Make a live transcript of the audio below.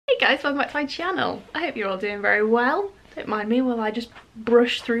guys, welcome back to my channel. I hope you're all doing very well. Don't mind me while I just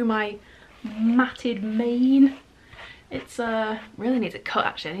brush through my matted mane. It's really needs a cut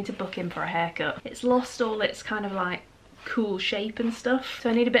actually. I need to book in for a haircut. It's lost all its kind of like cool shape and stuff, so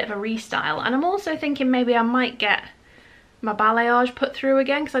I need a bit of a restyle. And I'm also thinking maybe I might get my balayage put through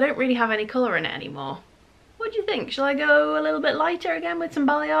again because I don't really have any colour in it anymore. What do you think? Shall I go a little bit lighter again with some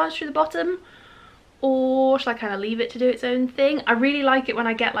balayage through the bottom? Or should I kind of leave it to do its own thing? I really like it when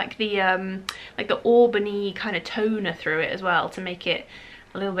I get like the Albany kind of toner through it as well to make it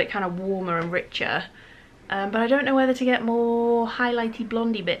a little bit kind of warmer and richer. But I don't know whether to get more highlighty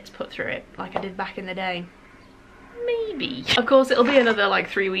blondie bits put through it like I did back in the day. Maybe. Of course it'll be another like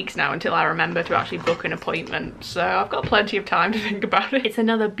 3 weeks now until I remember to actually book an appointment, so I've got plenty of time to think about it. It's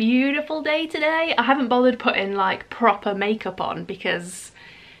another beautiful day today. I haven't bothered putting like proper makeup on because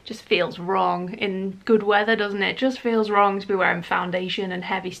it just feels wrong in good weather, doesn't it? It just feels wrong to be wearing foundation and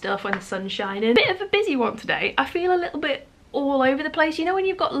heavy stuff when the sun's shining. Bit of a busy one today. I feel a little bit all over the place. You know when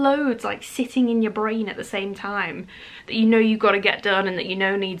you've got loads like sitting in your brain at the same time that you know you've got to get done and that you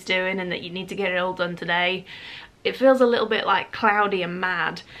know needs doing and that you need to get it all done today? It feels a little bit like cloudy and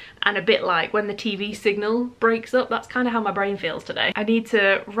mad, and a bit like when the TV signal breaks up. That's kind of how my brain feels today. I need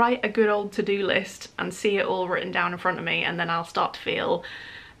to write a good old to-do list and see it all written down in front of me, and then I'll start to feel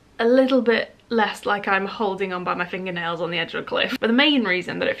a little bit less like I'm holding on by my fingernails on the edge of a cliff. But the main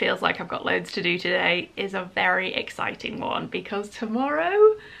reason that it feels like I've got loads to do today is a very exciting one, because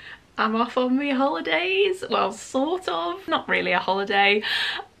tomorrow I'm off on my holidays. Well, sort of, not really a holiday.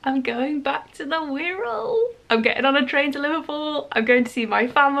 I'm going back to the Wirral. I'm getting on a train to Liverpool. I'm going to see my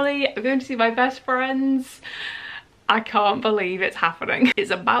family. I'm going to see my best friends. I can't believe it's happening. It's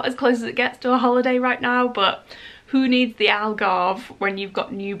about as close as it gets to a holiday right now, but who needs the Algarve when you've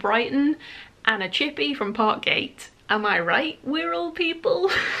got New Brighton and a chippy from Parkgate? Am I right, Wirral people?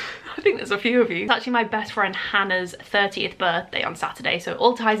 I think there's a few of you. It's actually my best friend Hannah's 30th birthday on Saturday, so it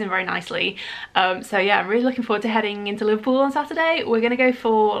all ties in very nicely. So yeah, I'm really looking forward to heading into Liverpool on Saturday. We're gonna go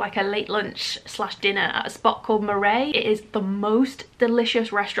for like a late lunch slash dinner at a spot called Murray. It is the most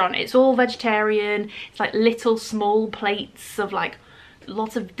delicious restaurant. It's all vegetarian. It's like little small plates of like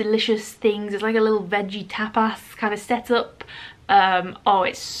lots of delicious things. It's like a little veggie tapas kind of setup. Oh,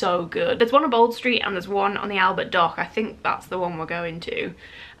 it's so good. There's one on Bolsover Street and there's one on the Albert Dock. I think that's the one we're going to.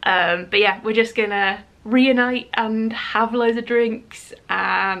 But yeah, we're just gonna reunite and have loads of drinks,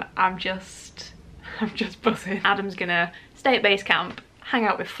 and I'm just buzzing. Adam's gonna stay at base camp, hang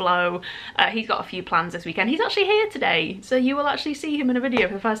out with Flo. He's got a few plans this weekend. He's actually here today, so you will actually see him in a video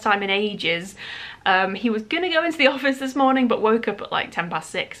for the first time in ages. He was gonna go into the office this morning but woke up at like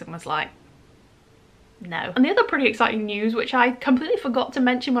 6:10 and was like, no. And the other pretty exciting news, which I completely forgot to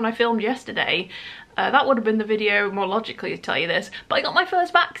mention when I filmed yesterday, that would have been the video more logically to tell you this, but I got my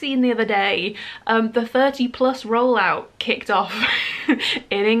first vaccine the other day. The 30+ rollout kicked off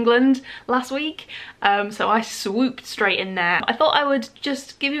in England last week, so I swooped straight in there. I thought I would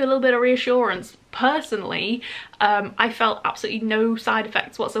just give you a little bit of reassurance. Personally, I felt absolutely no side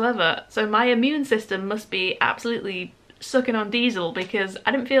effects whatsoever, so my immune system must be absolutely sucking on diesel because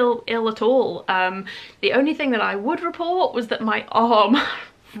I didn't feel ill at all. The only thing that I would report was that my arm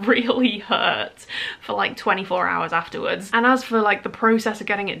really hurt for like 24 hours afterwards. And as for like the process of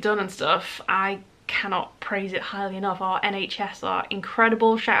getting it done and stuff, I cannot praise it highly enough. Our NHS are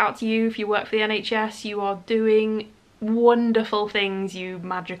incredible. Shout out to you if you work for the NHS. You are doing wonderful things, you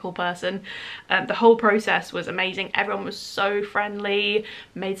magical person. The whole process was amazing. Everyone was so friendly,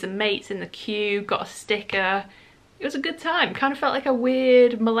 made some mates in the queue, got a sticker. It was a good time. Kind of felt like a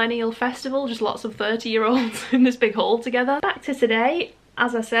weird millennial festival, just lots of 30-year-olds in this big hall together. Back to today.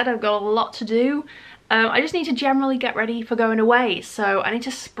 As I said, I've got a lot to do. I just need to generally get ready for going away, so I need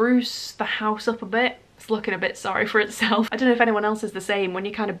to spruce the house up a bit. It's looking a bit sorry for itself. I don't know if anyone else is the same. When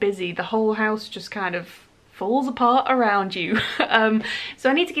you're kind of busy, the whole house just kind of falls apart around you. So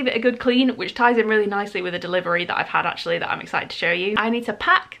I need to give it a good clean, which ties in really nicely with a delivery that I've had actually that I'm excited to show you. I need to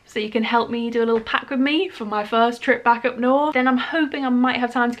pack, so you can help me do a little pack with me for my first trip back up north. Then I'm hoping I might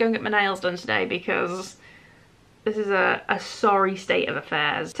have time to go and get my nails done today because this is a sorry state of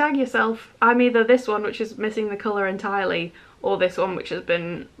affairs. Tag yourself. I'm either this one, which is missing the colour entirely, or this one, which has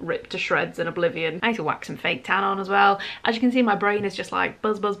been ripped to shreds in oblivion. I need to whack some fake tan on as well. As you can see, my brain is just like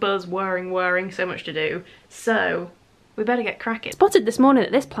buzz, buzz, buzz, whirring, so much to do. So we better get cracking. Spotted this morning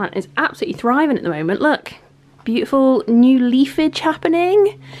that this plant is absolutely thriving at the moment. Look, beautiful new leafage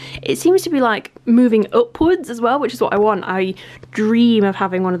happening. It seems to be like moving upwards as well, which is what I want. I dream of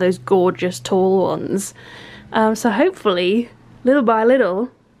having one of those gorgeous tall ones. So hopefully, little by little,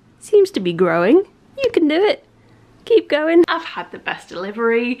 it seems to be growing. You can do it. keep going. I've had the best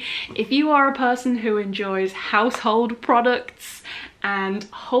delivery. If you are a person who enjoys household products and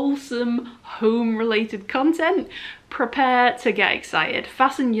wholesome home related content, prepare to get excited.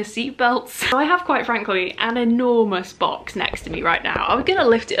 Fasten your seatbelts. So I have, quite frankly, an enormous box next to me right now. I'm gonna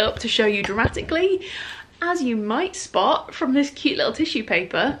lift it up to show you dramatically. As you might spot from this cute little tissue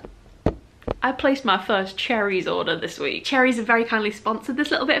paper, I placed my first Cherries order this week. Cherries have very kindly sponsored this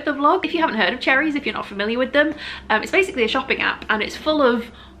little bit of the vlog. If you haven't heard of Cherries, if you're not familiar with them, it's basically a shopping app and it's full of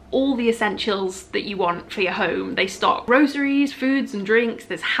all the essentials that you want for your home. They stock groceries, foods and drinks,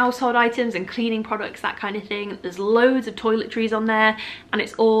 there's household items and cleaning products, that kind of thing. There's loads of toiletries on there and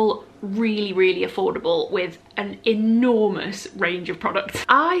it's all really, really affordable with an enormous range of products.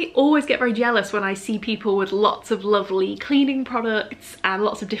 I always get very jealous when I see people with lots of lovely cleaning products and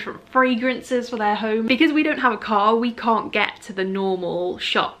lots of different fragrances for their home. Because we don't have a car, we can't get to the normal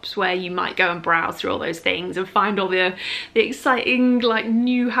shops where you might go and browse through all those things and find all the exciting like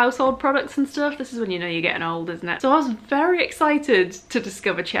new household products and stuff. This is when you know you're getting old, isn't it? So I was very excited to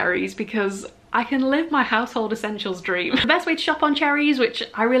discover Cherries because I can live my household essentials dream. The best way to shop on Cherries, which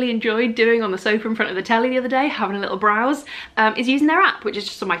I really enjoyed doing on the sofa in front of the telly the other day, having a little browse, is using their app, which is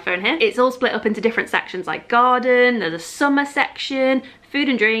just on my phone here. It's all split up into different sections like garden, there's a summer section, food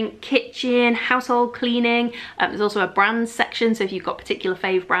and drink, kitchen, household cleaning. There's also a brands section, so if you've got particular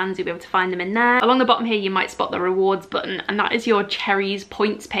fave brands, you'll be able to find them in there. Along the bottom here, you might spot the rewards button, and that is your Cherries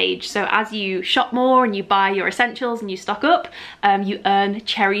points page. So as you shop more and you buy your essentials and you stock up, you earn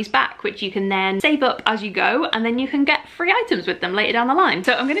Cherries back, which you can then save up as you go, and then you can get free items with them later down the line.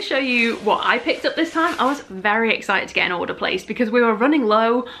 So I'm gonna show you what I picked up this time. I was very excited to get an order placed because we were running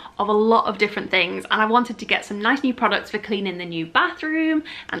low of a lot of different things, and I wanted to get some nice new products for cleaning the new bathroom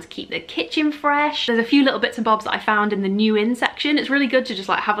and to keep the kitchen fresh. There's a few little bits and bobs that I found in the new in section. It's really good to just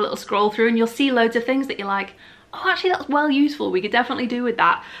like have a little scroll through and you'll see loads of things that you're like, oh, actually that's well useful, we could definitely do with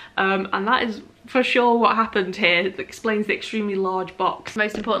that. And that is for sure what happened here. It explains the extremely large box.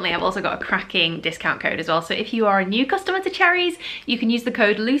 Most importantly, I've also got a cracking discount code as well. So if you are a new customer to Cherries, you can use the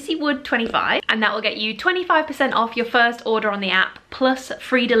code LucyWood25 and that will get you 25% off your first order on the app plus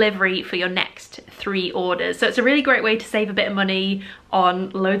free delivery for your next 3 orders. So it's a really great way to save a bit of money on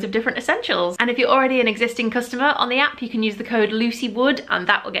loads of different essentials. And if you're already an existing customer on the app, you can use the code LucyWood and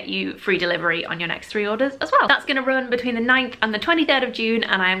that will get you free delivery on your next 3 orders as well. That's gonna run between the 9th and the 23rd of June,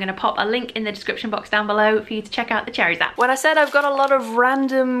 and I am gonna pop a link in the description box down below for you to check out the Cherries app. When I said I've got a lot of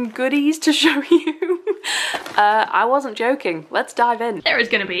random goodies to show you, I wasn't joking. Let's dive in. There is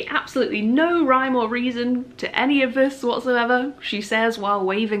gonna be absolutely no rhyme or reason to any of this whatsoever, she says while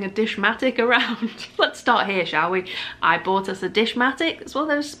waving a Dishmatic around. Let's start here, shall we? I bought us a Dishmatic. It's one of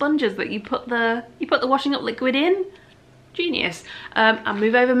those sponges that you put the washing up liquid in. Genius. And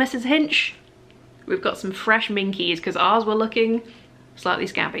move over, Mrs. Hinch. We've got some fresh minkies because ours were looking slightly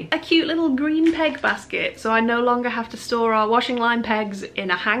scabby. A cute little green peg basket, so I no longer have to store our washing line pegs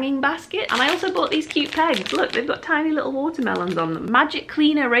in a hanging basket. And I also bought these cute pegs. Look, they've got tiny little watermelons on them. Magic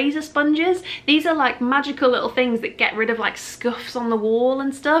Cleaner razor sponges. These are like magical little things that get rid of like scuffs on the wall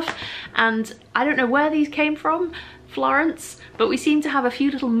and stuff. And I don't know where these came from, Florence, but we seem to have a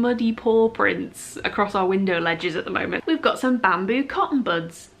few little muddy paw prints across our window ledges at the moment. We've got some bamboo cotton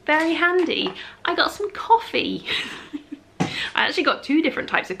buds, very handy. I got some coffee. I actually got 2 different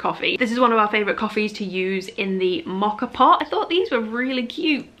types of coffee. This is one of our favourite coffees to use in the mocha pot. I thought these were really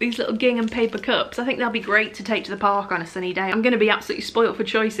cute, these little gingham paper cups. I think they'll be great to take to the park on a sunny day. I'm going to be absolutely spoilt for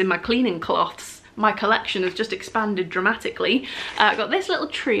choice in my cleaning cloths. My collection has just expanded dramatically. I got this little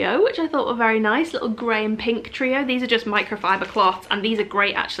trio, which I thought were very nice, little grey and pink trio. These are just microfiber cloths, and these are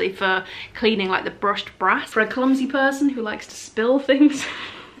great actually for cleaning like the brushed brass. For a clumsy person who likes to spill things,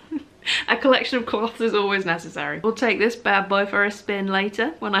 a collection of cloths is always necessary. We'll take this bad boy for a spin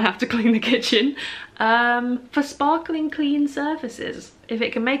later when I have to clean the kitchen. For sparkling clean surfaces, if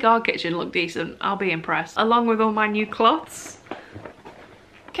it can make our kitchen look decent, I'll be impressed. Along with all my new cloths.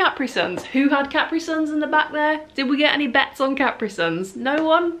 Capri Suns. Who had Capri Suns in the back there? Did we get any bets on Capri Suns? No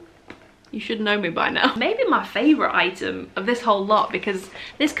one? You should know me by now. Maybe my favourite item of this whole lot, because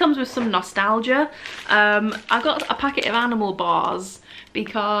this comes with some nostalgia. I got a packet of animal bars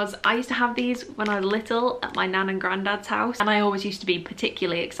because I used to have these when I was little at my nan and granddad's house, and I always used to be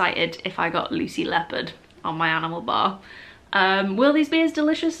particularly excited if I got Lucy Leopard on my animal bar. Will these be as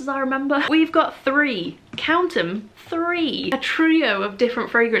delicious as I remember? We've got 3, count them, 3, a trio of different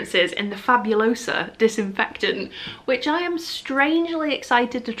fragrances in the Fabulosa disinfectant, which I am strangely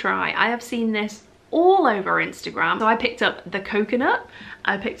excited to try. I have seen this all over Instagram. So I picked up the coconut,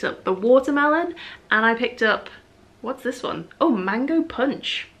 I picked up the watermelon, and I picked up, what's this one? Oh, mango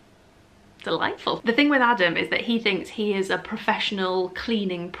punch. delightful. The thing with Adam is that he thinks he is a professional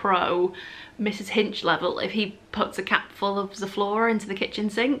cleaning pro, Mrs. Hinch level, if he puts a cap full of Zaflora into the kitchen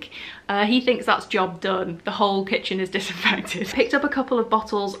sink. He thinks that's job done. The whole kitchen is disinfected. Picked up a couple of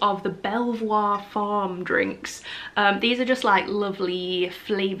bottles of the Belvoir Farm drinks. These are just like lovely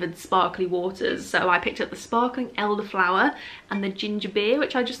flavoured sparkly waters. So I picked up the sparkling elderflower and the ginger beer,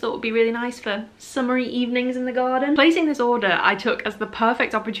 which I just thought would be really nice for summery evenings in the garden. Placing this order I took as the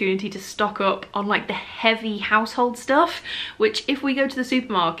perfect opportunity to stock up on like the heavy household stuff, which if we go to the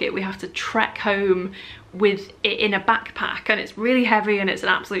supermarket we have to trek home with it in a backpack, and it's really heavy and it's an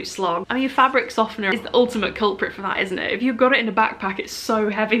absolute slog. I mean, fabric softener is the ultimate culprit for that, isn't it? If you've got it in a backpack, it's so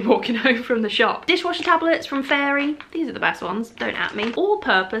heavy walking home from the shop. Dishwasher tablets from Fairy. These are the best ones, don't at me.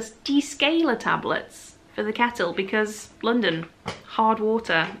 All-purpose descaler tablets for the kettle, because London, hard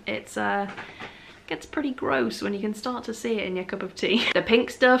water. It's gets pretty gross when you can start to see it in your cup of tea. The pink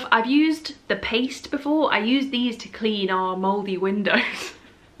stuff, I've used the paste before. I used these to clean our mouldy windows.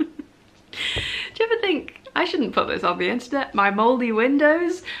 Do you ever think I shouldn't put this on the internet? My mouldy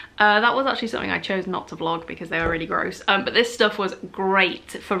windows? That was actually something I chose not to vlog because they were really gross. But this stuff was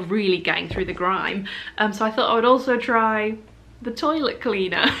great for really getting through the grime. So I thought I would also try the toilet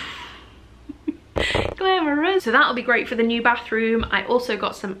cleaner. Glamorous. So that'll be great for the new bathroom. I also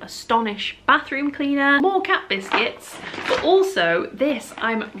got some Astonish bathroom cleaner, more cat biscuits, but also this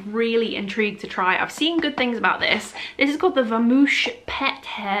I'm really intrigued to try. I've seen good things about this. This is called the Vamoosh Pet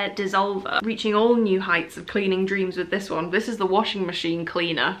Hair Dissolver. Reaching all new heights of cleaning dreams with this one. This is the washing machine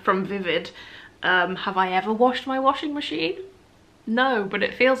cleaner from Vivid. Have I ever washed my washing machine? No, but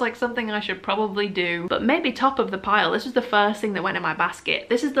it feels like something I should probably do. But maybe top of the pile, this was the first thing that went in my basket.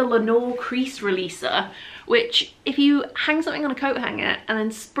 This is the Lenore Crease Releaser, which if you hang something on a coat hanger and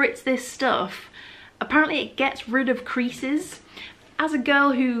then spritz this stuff, apparently it gets rid of creases. As a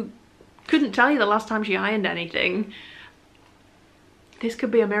girl who couldn't tell you the last time she ironed anything, this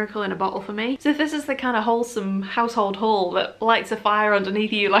could be a miracle in a bottle for me. So if this is the kind of wholesome household haul that lights a fire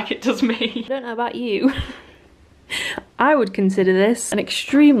underneath you like it does me. I don't know about you. I would consider this an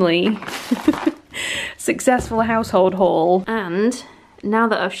extremely successful household haul. And now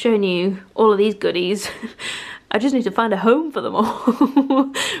that I've shown you all of these goodies, I just need to find a home for them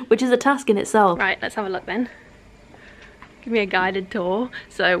all, which is a task in itself. Right, let's have a look then. Give me a guided tour.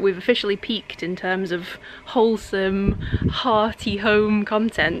 So we've officially peaked in terms of wholesome, hearty home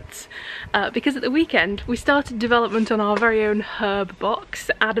content because at the weekend we started development on our very own herb box.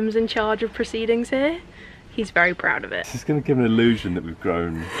 Adam's in charge of proceedings here. He's very proud of it. This is going to give an illusion that we've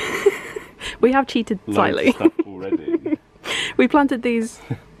grown. We have cheated slightly. Stuff already. We planted these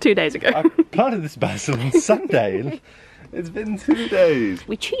 2 days ago. I planted this basil on Sunday. It's been 2 days.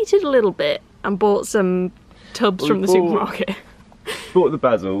 We cheated a little bit and bought some tubs from the supermarket. Bought the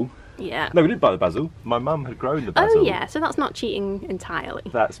basil. Yeah. No, we didn't buy the basil. My mum had grown the basil. Oh yeah, so that's not cheating entirely.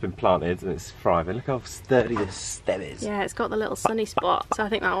 That's been planted and it's thriving. Look how sturdy this stem is. Yeah, it's got the little sunny spot, so I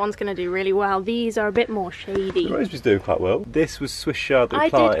think that one's going to do really well. These are a bit more shady. The roseberry's doing quite well. This was Swiss chard that we I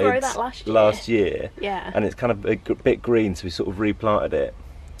planted did grow that last year. Yeah. And it's kind of a bit green, so we sort of replanted it.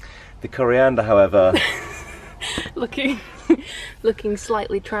 The coriander, however... looking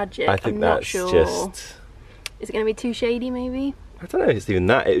slightly tragic. I think I'm that's not sure. just... Is it going to be too shady maybe? I don't know if it's even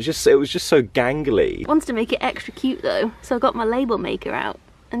that. It was just so gangly. Wants to make it extra cute though, so I got my label maker out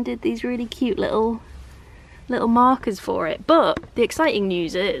and did these really cute little markers for it. But the exciting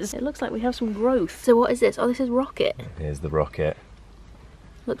news is it looks like we have some growth. So what is this? Oh, this is rocket. Here's the rocket.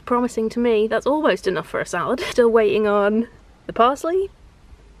 Looks promising to me. That's almost enough for a salad. Still waiting on the parsley,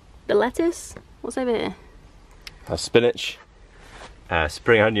 the lettuce. What's over here? Spinach.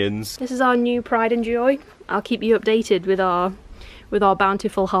 Spring onions. This is our new pride and joy. I'll keep you updated with our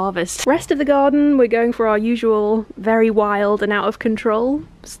bountiful harvest. Rest of the garden, we're going for our usual very wild and out of control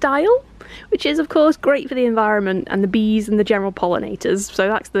style, which is of course great for the environment and the bees and the general pollinators. So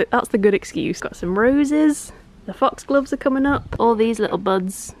that's the good excuse. Got some roses. The foxgloves are coming up. All these little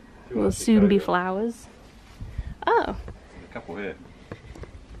buds will soon be flowers. Oh. A couple here.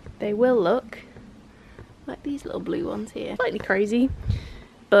 They will look like these little blue ones here. Slightly crazy,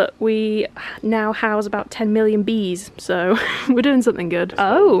 but we now house about 10 million bees, so we're doing something good.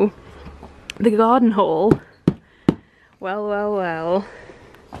 Oh, the garden haul. Well, well, well.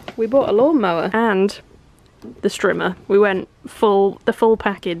 We bought a lawnmower and the strimmer. We went the full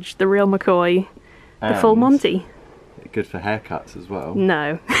package, the real McCoy, the full Monty. Good for haircuts as well.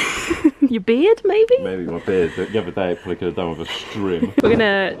 No. Your beard, maybe? Maybe my beard, but the other day it probably could have done with a trim. We're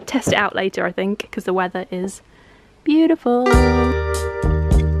gonna test it out later, I think, because the weather is beautiful.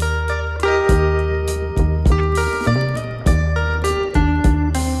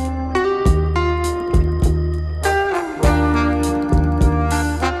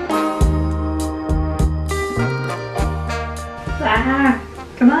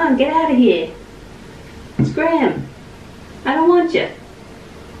 Scram! I don't want you.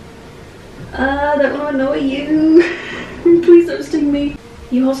 I don't want to annoy you. Please don't sting me.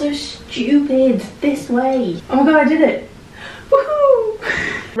 You are so stupid. This way. Oh my god, I did it.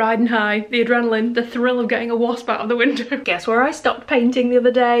 Woohoo! Riding high, the adrenaline, the thrill of getting a wasp out of the window. Guess where I stopped painting the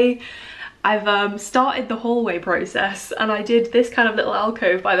other day? I've started the hallway process and I did this kind of little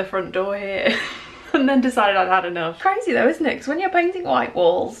alcove by the front door here. And then decided I'd had enough. Crazy though, isn't it? Because when you're painting white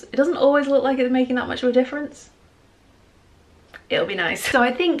walls, it doesn't always look like it's making that much of a difference. It'll be nice. So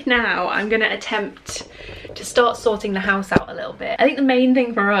I think now I'm gonna attempt to start sorting the house out a little bit. I think the main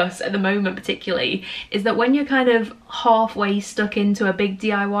thing for us at the moment particularly is that when you're kind of halfway stuck into a big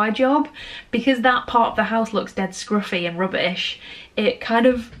DIY job, because that part of the house looks dead scruffy and rubbish, it kind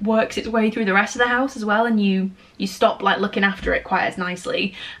of works its way through the rest of the house as well, and you stop like looking after it quite as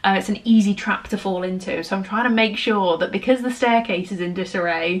nicely. It's an easy trap to fall into, so I'm trying to make sure that because the staircase is in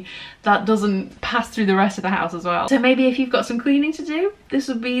disarray, that doesn't pass through the rest of the house as well. So maybe if you've got some cleaning to do, this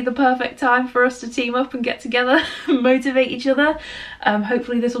would be the perfect time for us to team up and get together and motivate each other.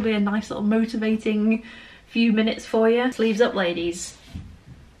 Hopefully this will be a nice little motivating few minutes for you. Sleeves up, ladies.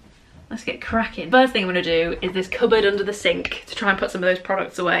 Let's get cracking. First thing I'm gonna do is this cupboard under the sink to try and put some of those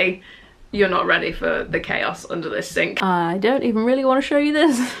products away. You're not ready for the chaos under this sink. I don't even really want to show you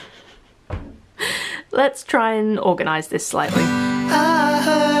this. Let's try and organise this slightly. I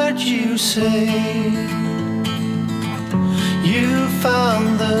heard you say you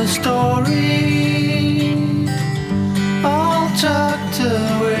found the story all tucked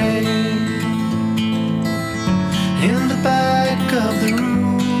away in the back of the room.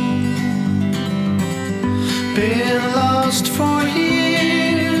 Been lost for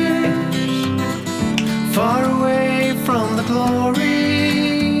years, far away from the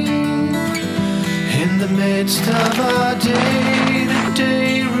glory, in the midst of our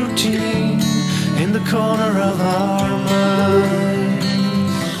day-to-day routine, in the corner of our minds.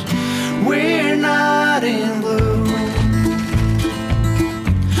 We're not in blue,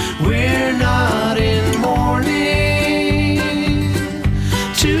 we're not in mourning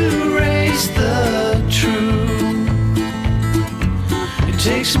to raise the truth. It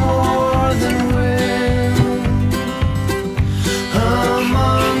takes more than will.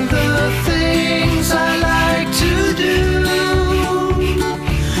 Among the things I like to do,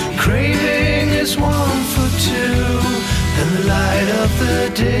 craving is one for two, and the light of the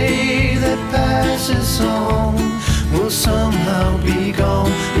day that passes on will somehow be gone.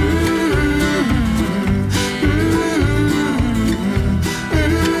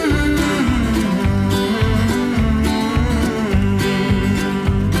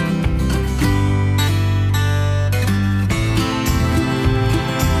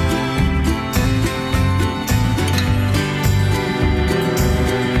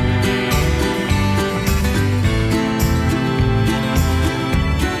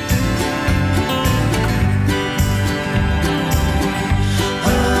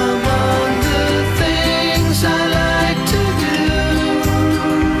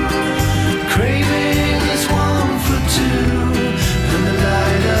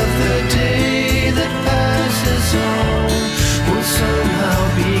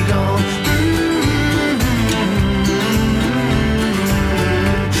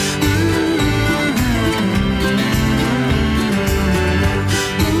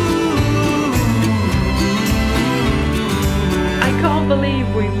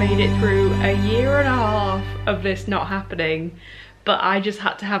 Of this not happening, but I just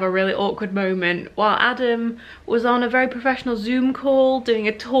had to have a really awkward moment while Adam was on a very professional Zoom call doing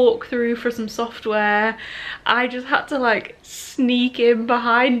a talk through for some software. I just had to like sneak in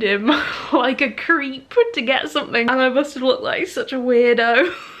behind him like a creep to get something, and I must have looked like such a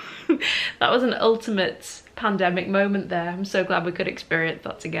weirdo. That was an ultimate pandemic moment there. I'm so glad we could experience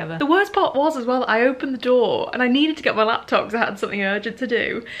that together. The worst part was as well, I opened the door and I needed to get my laptop because I had something urgent to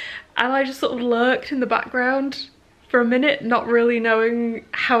do, and I just sort of lurked in the background for a minute, not really knowing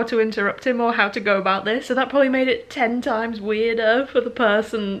how to interrupt him or how to go about this. So that probably made it 10 times weirder for the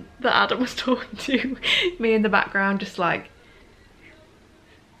person that Adam was talking to. Me in the background just like,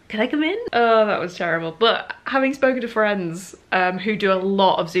 can I come in? Oh, that was terrible. But having spoken to friends who do a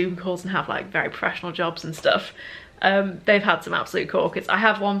lot of Zoom calls and have like very professional jobs and stuff, they've had some absolute corkers. I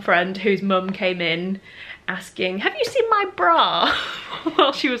have one friend whose mum came in asking, have you seen my bra?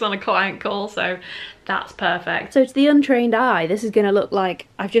 While she was on a client call, so that's perfect. So to the untrained eye, this is gonna look like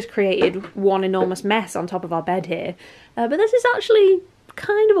I've just created one enormous mess on top of our bed here. But this is actually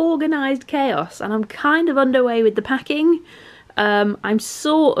kind of organised chaos, and I'm kind of underway with the packing. I'm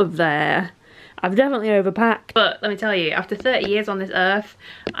sort of there. I've definitely overpacked. But let me tell you, after 30 years on this earth,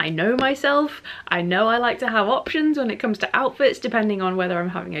 I know myself. I know I like to have options when it comes to outfits, depending on whether I'm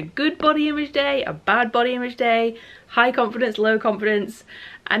having a good body image day, a bad body image day, high confidence, low confidence.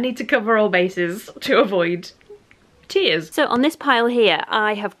 I need to cover all bases to avoid tears. So on this pile here,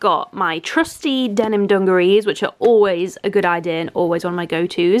 I have got my trusty denim dungarees, which are always a good idea and always one of my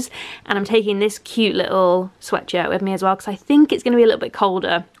go-tos. And I'm taking this cute little sweatshirt with me as well, because I think it's going to be a little bit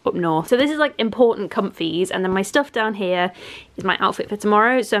colder up north. So this is like important comfies, and then my stuff down here is my outfit for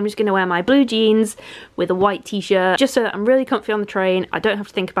tomorrow. So I'm just going to wear my blue jeans with a white t-shirt, just so that I'm really comfy on the train. I don't have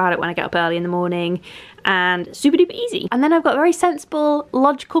to think about it when I get up early in the morning, and super duper easy. And then I've got very sensible,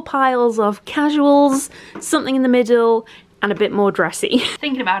 logical piles of casuals, something in the middle, and a bit more dressy.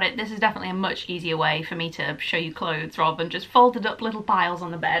 Thinking about it, this is definitely a much easier way for me to show you clothes rather than just folded up little piles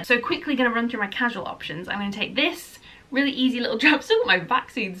on the bed. So quickly gonna run through my casual options. I'm gonna take this really easy little dress. I've still got my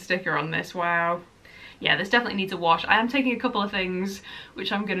vaccine sticker on this, wow. Yeah, this definitely needs a wash. I am taking a couple of things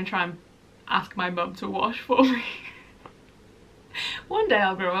which I'm gonna try and ask my mum to wash for me. One day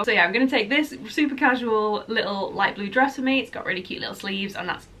I'll grow up. So yeah, I'm gonna take this super casual little light blue dress with me. It's got really cute little sleeves and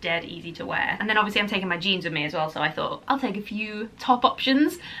that's dead easy to wear. And then obviously I'm taking my jeans with me as well, so I thought I'll take a few top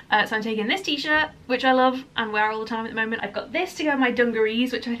options. So I'm taking this t-shirt, which I love and wear all the time at the moment. I've got this to go with my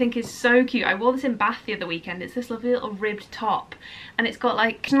dungarees, which I think is so cute. I wore this in Bath the other weekend. It's this lovely little ribbed top and it's got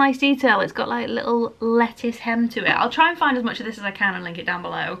like nice detail. It's got like little lettuce hem to it. I'll try and find as much of this as I can and link it down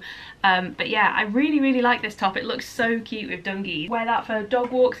below. But yeah, I really like this top. It looks so cute with dungies. Wear that for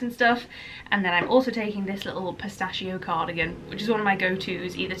dog walks and stuff. And then I'm also taking this little pistachio cardigan, which is one of my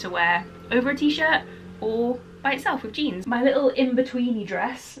go-tos, either to wear over a t-shirt or by itself with jeans. My little in-betweeny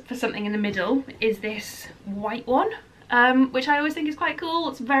dress for something in the middle is this white one, which I always think is quite cool.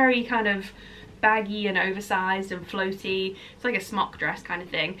 It's very kind of baggy and oversized and floaty. It's like a smock dress kind of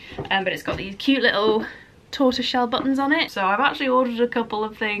thing, but it's got these cute little tortoiseshell buttons on it. So I've actually ordered a couple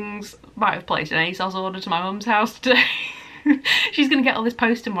of things. Might have placed an ASOS order to my mum's house today. She's gonna get all this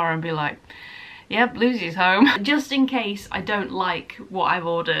post tomorrow and be like, yep, Lucy's home. Just in case I don't like what I've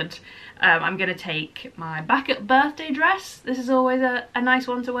ordered, I'm gonna take my backup birthday dress. This is always a nice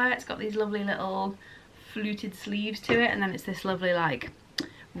one to wear. It's got these lovely little fluted sleeves to it, and then it's this lovely like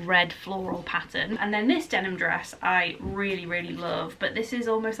red floral pattern. And then this denim dress I really love, but this is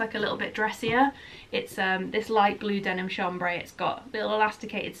almost like a little bit dressier. It's this light blue denim chambray. It's got little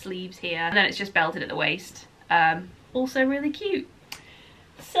elasticated sleeves here, and then it's just belted at the waist. Also really cute.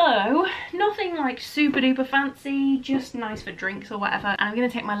 So nothing like super duper fancy, just nice for drinks or whatever. And I'm gonna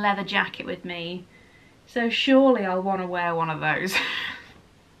take my leather jacket with me, so surely I'll want to wear one of those.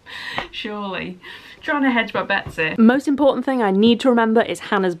 Surely. Trying to hedge my bets here. Most important thing I need to remember is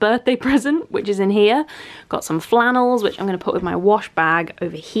Hannah's birthday present, which is in here. Got some flannels, which I'm going to put with my wash bag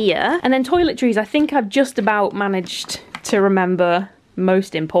over here. And then toiletries, I think I've just about managed to remember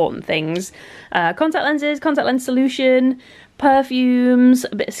most important things. Contact lenses, contact lens solution, perfumes,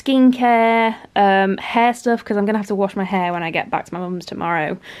 a bit of skincare, hair stuff, because I'm going to have to wash my hair when I get back to my mum's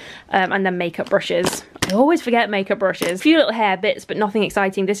tomorrow. And then makeup brushes. I always forget makeup brushes. A few little hair bits, but nothing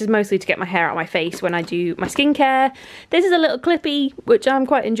exciting. This is mostly to get my hair out of my face when I do my skincare. This is a little clippy, which I'm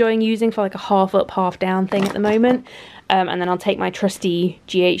quite enjoying using for like a half up, half down thing at the moment. And then I'll take my trusty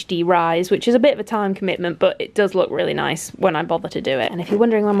GHD Rise, which is a bit of a time commitment, but it does look really nice when I bother to do it. And if you're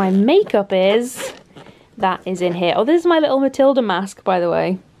wondering where my makeup is, that is in here. Oh, this is my little Matilda mask, by the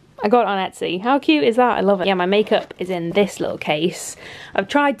way. I got it on Etsy. How cute is that? I love it. Yeah, my makeup is in this little case. I've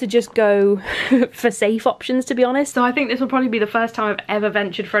tried to just go for safe options, to be honest. So I think this will probably be the first time I've ever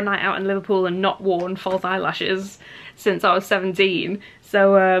ventured for a night out in Liverpool and not worn false eyelashes since I was 17.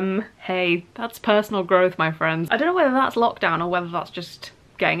 So, hey, that's personal growth, my friends. I don't know whether that's lockdown or whether that's just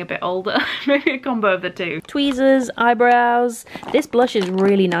getting a bit older. Maybe a combo of the two. Tweezers, eyebrows. This blush is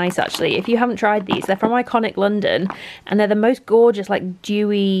really nice, actually. If you haven't tried these, they're from Iconic London, and they're the most gorgeous, like,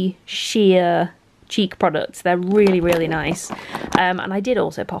 dewy, sheer cheek products. They're really nice. And I did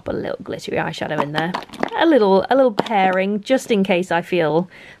also pop a little glittery eyeshadow in there. A little pairing, just in case I feel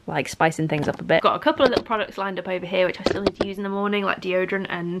like spicing things up a bit. Got a couple of little products lined up over here, which I still need to use in the morning, like deodorant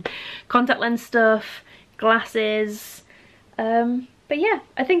and contact lens stuff, glasses. But yeah,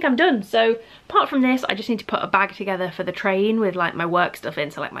 I think I'm done. So apart from this, I just need to put a bag together for the train with like my work stuff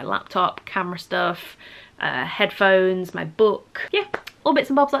in. So like my laptop, camera stuff, headphones, my book. Yeah, all bits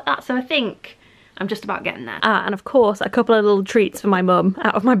and bobs like that. So I think I'm just about getting there. And of course, a couple of little treats for my mum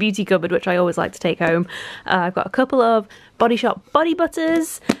out of my beauty cupboard, which I always like to take home. I've got a couple of Body Shop body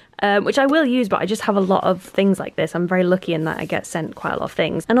butters, which I will use, but I just have a lot of things like this. I'm very lucky in that I get sent quite a lot of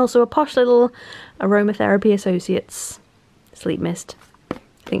things. And also a posh little Aromatherapy Associates sleep mist.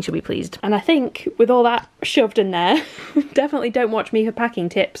 think she'll be pleased. And I think with all that shoved in there, definitely don't watch me for packing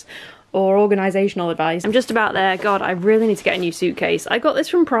tips or organisational advice. I'm just about there. God, I really need to get a new suitcase. I got this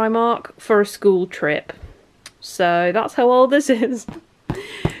from Primark for a school trip. So that's how old this is.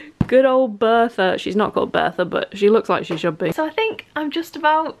 Good old Bertha. She's not called Bertha, but she looks like she should be. So I think I'm just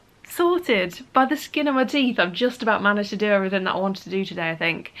about sorted. By the skin of my teeth, I've just about managed to do everything that I wanted to do today, I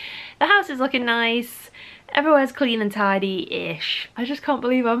think. The house is looking nice. Everywhere's clean and tidy-ish. I just can't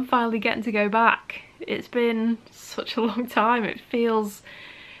believe I'm finally getting to go back. It's been such a long time. It feels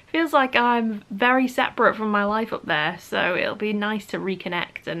like I'm very separate from my life up there, so it'll be nice to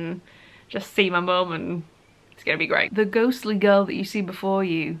reconnect and just see my mum, and it's gonna be great. The ghostly girl that you see before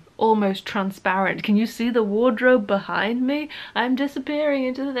you, almost transparent. Can you see the wardrobe behind me? I'm disappearing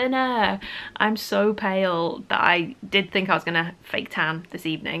into thin air. I'm so pale that I did think I was gonna fake tan this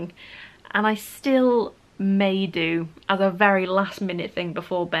evening, and I still may do as a very last minute thing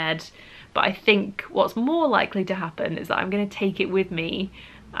before bed, but I think what's more likely to happen is that I'm gonna take it with me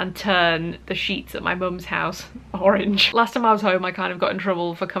and turn the sheets at my mum's house orange. Last time I was home, I kind of got in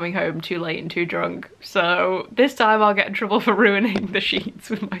trouble for coming home too late and too drunk. So this time I'll get in trouble for ruining the sheets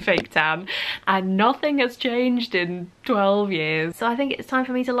with my fake tan. And nothing has changed in 12 years. So I think it's time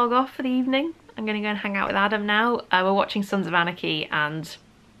for me to log off for the evening. I'm gonna go and hang out with Adam now. We're watching Sons of Anarchy and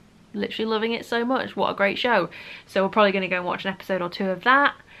literally loving it so much. What a great show. So we're probably gonna go and watch an episode or two of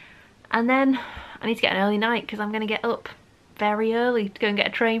that. And then I need to get an early night because I'm gonna get up very early to go and get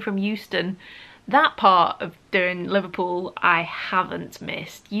a train from Euston. That part of doing Liverpool I haven't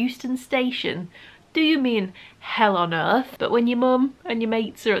missed. Euston Station, do you mean hell on earth? But when your mum and your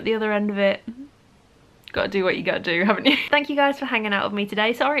mates are at the other end of it, gotta do what you gotta do, haven't you? Thank you guys for hanging out with me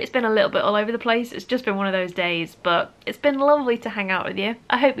today. Sorry it's been a little bit all over the place. It's just been one of those days, but it's been lovely to hang out with you.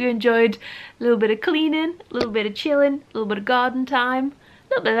 I hope you enjoyed a little bit of cleaning, a little bit of chilling, a little bit of garden time.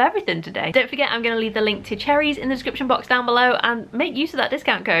 A little bit of everything today. Don't forget, I'm going to leave the link to Cherries in the description box down below, and make use of that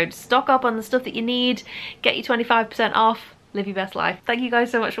discount code. Stock up on the stuff that you need, get you 25% off, live your best life. Thank you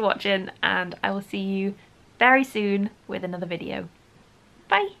guys so much for watching, and I will see you very soon with another video.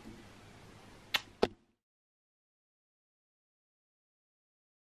 Bye!